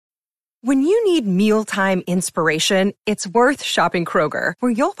When you need mealtime inspiration, it's worth shopping Kroger,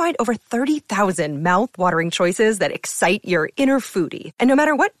 where you'll find over 30,000 mouth-watering choices that excite your inner foodie. And no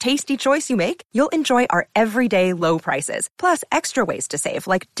matter what tasty choice you make, you'll enjoy our everyday low prices, plus extra ways to save,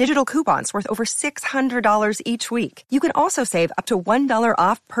 like digital coupons worth over $600 each week. You can also save up to $1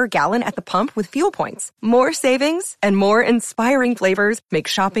 off per gallon at the pump with fuel points. More savings and more inspiring flavors make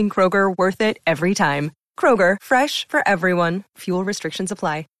shopping Kroger worth it every time. Kroger, fresh for everyone. Fuel restrictions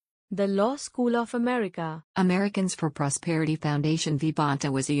apply. The Law School of America. Americans for Prosperity Foundation v.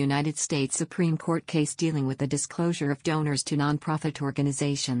 Bonta was a United States Supreme Court case dealing with the disclosure of donors to nonprofit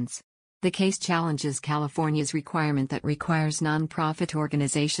organizations. The case challenges California's requirement that requires nonprofit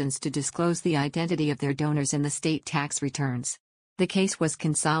organizations to disclose the identity of their donors in the state tax returns. The case was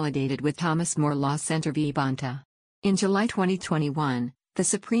consolidated with Thomas More Law Center v. Bonta. In July 2021, the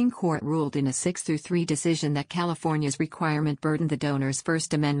Supreme Court ruled in a 6-3 decision that California's requirement burdened the donor's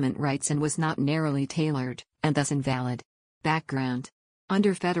First Amendment rights and was not narrowly tailored, and thus invalid. Background: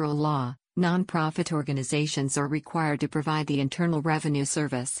 under federal law, nonprofit organizations are required to provide the Internal Revenue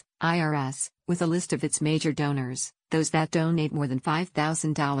Service, IRS, with a list of its major donors, those that donate more than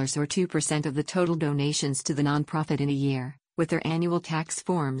 $5,000 or 2% of the total donations to the nonprofit in a year, with their annual tax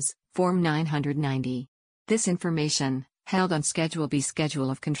forms, Form 990. This information, held on Schedule B Schedule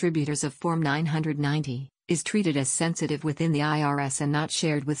of Contributors of Form 990, is treated as sensitive within the IRS and not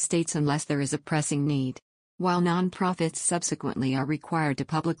shared with states unless there is a pressing need. While nonprofits subsequently are required to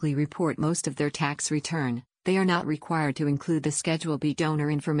publicly report most of their tax return, they are not required to include the Schedule B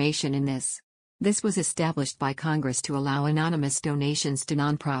donor information in this. This was established by Congress to allow anonymous donations to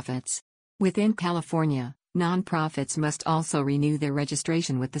nonprofits. Within California, nonprofits must also renew their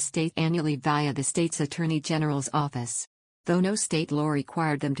registration with the state annually via the state's Attorney General's office. Though no state law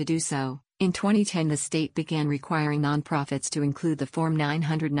required them to do so, in 2010 the state began requiring nonprofits to include the Form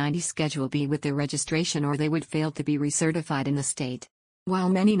 990 Schedule B with their registration or they would fail to be recertified in the state. While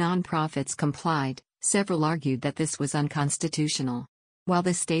many nonprofits complied, several argued that this was unconstitutional. While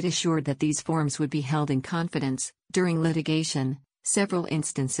the state assured that these forms would be held in confidence, during litigation, several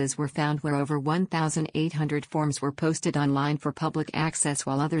instances were found where over 1,800 forms were posted online for public access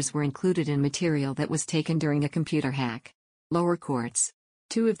while others were included in material that was taken during a computer hack. Lower courts.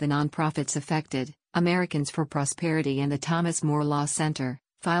 Two of the nonprofits affected, Americans for Prosperity and the Thomas More Law Center,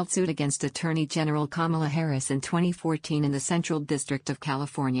 filed suit against Attorney General Kamala Harris in 2014 in the Central District of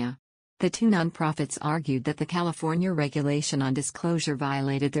California. The two nonprofits argued that the California regulation on disclosure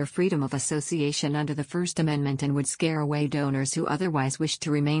violated their freedom of association under the First Amendment and would scare away donors who otherwise wished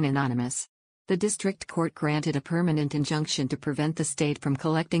to remain anonymous. The district court granted a permanent injunction to prevent the state from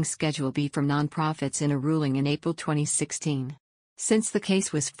collecting Schedule B from nonprofits in a ruling in April 2016. Since the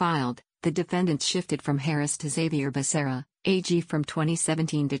case was filed, the defendants shifted from Harris to Xavier Becerra, AG from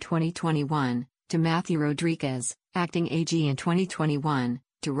 2017 to 2021, to Matthew Rodriguez, acting AG in 2021,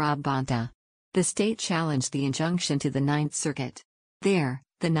 to Rob Bonta. The state challenged the injunction to the Ninth Circuit. There,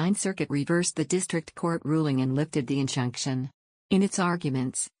 the Ninth Circuit reversed the district court ruling and lifted the injunction. In its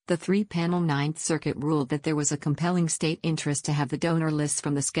arguments, the three-panel Ninth Circuit ruled that there was a compelling state interest to have the donor lists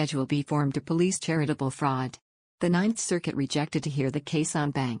from the Schedule B form to police charitable fraud. The Ninth Circuit rejected to hear the case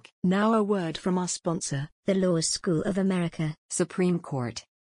en banc. Now a word from our sponsor, the Law School of America. Supreme Court.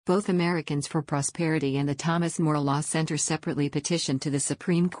 Both Americans for Prosperity and the Thomas More Law Center separately petitioned to the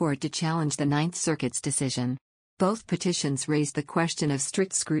Supreme Court to challenge the Ninth Circuit's decision. Both petitions raised the question of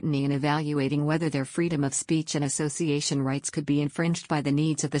strict scrutiny in evaluating whether their freedom of speech and association rights could be infringed by the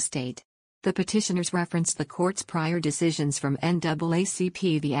needs of the state. The petitioners referenced the court's prior decisions from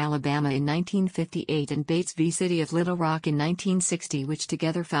NAACP v. Alabama in 1958 and Bates v. City of Little Rock in 1960, which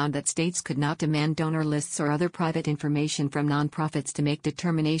together found that states could not demand donor lists or other private information from nonprofits to make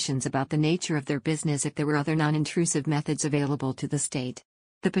determinations about the nature of their business if there were other non-intrusive methods available to the state.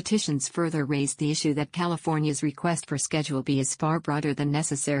 The petitions further raised the issue that California's request for Schedule B is far broader than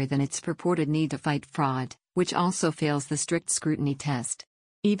necessary than its purported need to fight fraud, which also fails the strict scrutiny test.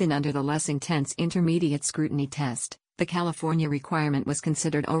 Even under the less intense intermediate scrutiny test, the California requirement was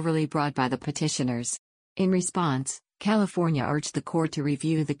considered overly broad by the petitioners. In response, California urged the court to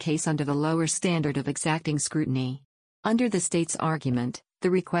review the case under the lower standard of exacting scrutiny. Under the state's argument, the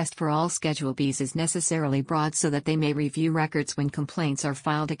request for all Schedule Bs is necessarily broad so that they may review records when complaints are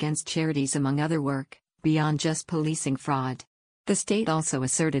filed against charities among other work, beyond just policing fraud. The state also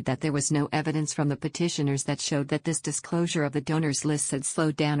asserted that there was no evidence from the petitioners that showed that this disclosure of the donors' lists had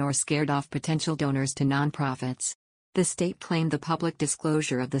slowed down or scared off potential donors to nonprofits. The state claimed the public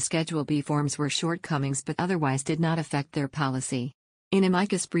disclosure of the Schedule B forms were shortcomings but otherwise did not affect their policy. In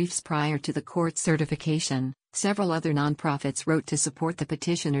amicus briefs prior to the court's certification, Several other nonprofits wrote to support the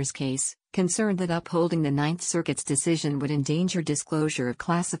petitioner's case, concerned that upholding the Ninth Circuit's decision would endanger disclosure of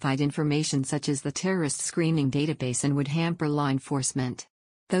classified information such as the terrorist screening database and would hamper law enforcement.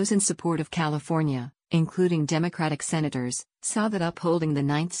 Those in support of California, including Democratic senators, saw that upholding the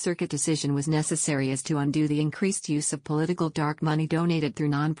Ninth Circuit decision was necessary as to undo the increased use of political dark money donated through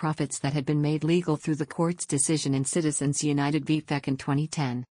nonprofits that had been made legal through the court's decision in Citizens United v. Feck in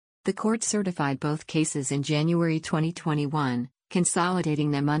 2010. The court certified both cases in January 2021, consolidating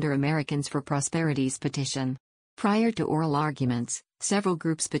them under Americans for Prosperity's petition. Prior to oral arguments, several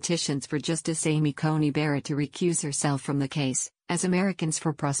groups petitioned for Justice Amy Coney Barrett to recuse herself from the case, as Americans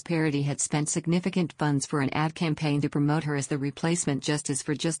for Prosperity had spent significant funds for an ad campaign to promote her as the replacement justice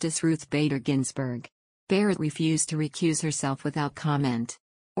for Justice Ruth Bader Ginsburg. Barrett refused to recuse herself without comment.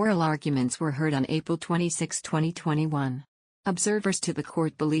 Oral arguments were heard on April 26, 2021. Observers to the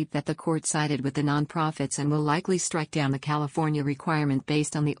court believe that the court sided with the nonprofits and will likely strike down the California requirement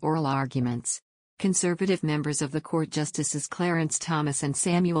based on the oral arguments. Conservative members of the court, Justices Clarence Thomas and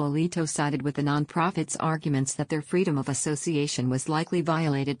Samuel Alito, sided with the nonprofits' arguments that their freedom of association was likely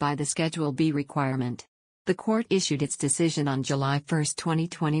violated by the Schedule B requirement. The court issued its decision on July 1,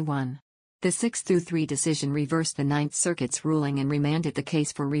 2021. The 6-3 decision reversed the Ninth Circuit's ruling and remanded the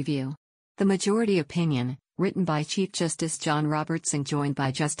case for review. The majority opinion, written by Chief Justice John Roberts and joined by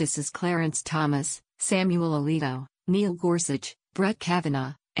Justices Clarence Thomas, Samuel Alito, Neil Gorsuch, Brett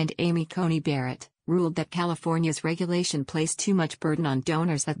Kavanaugh, and Amy Coney Barrett, ruled that California's regulation placed too much burden on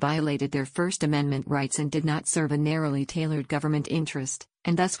donors that violated their First Amendment rights and did not serve a narrowly tailored government interest,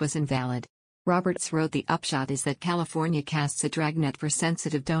 and thus was invalid. Roberts wrote, "The upshot is that California casts a dragnet for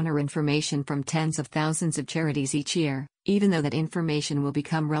sensitive donor information from tens of thousands of charities each year, even though that information will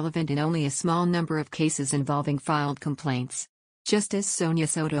become relevant in only a small number of cases involving filed complaints." Justice Sonia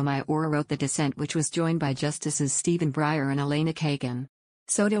Sotomayor wrote the dissent, which was joined by Justices Stephen Breyer and Elena Kagan.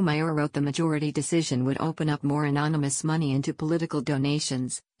 Sotomayor wrote the majority decision would open up more anonymous money into political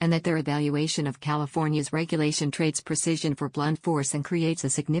donations, and that their evaluation of California's regulation trades precision for blunt force and creates a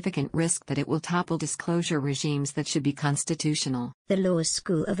significant risk that it will topple disclosure regimes that should be constitutional. The Law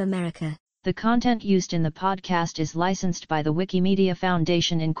School of America. The content used in the podcast is licensed by the Wikimedia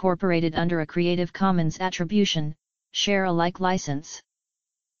Foundation Incorporated under a Creative Commons Attribution, Share Alike license.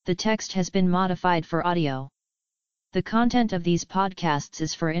 The text has been modified for audio. The content of these podcasts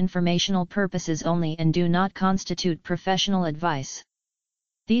is for informational purposes only and do not constitute professional advice.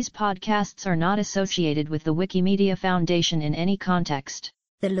 These podcasts are not associated with the Wikimedia Foundation in any context.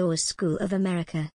 The Law School of America.